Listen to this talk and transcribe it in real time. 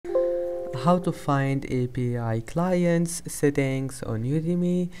how to find API clients settings on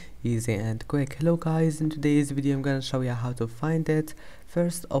Udemy, easy and quick. Hello guys, in today's video I'm gonna show you how to find it.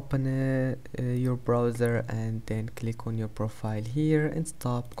 First open your browser and then click on your profile here in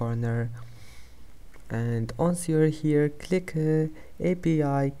top corner, and once you're here click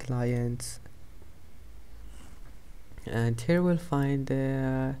API clients, and here we'll find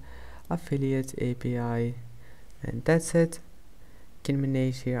the affiliate API, and that's it. Can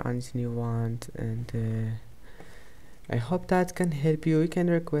manage here anything you want, and I hope that can help you. You can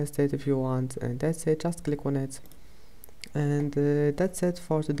request it if you want, and that's it. Just click on it, and that's it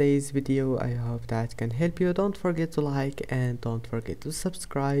for today's video. I hope that can help you. Don't forget to like and don't forget to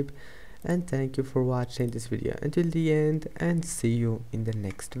subscribe, and thank you for watching this video until the end, and see you in the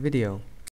next video.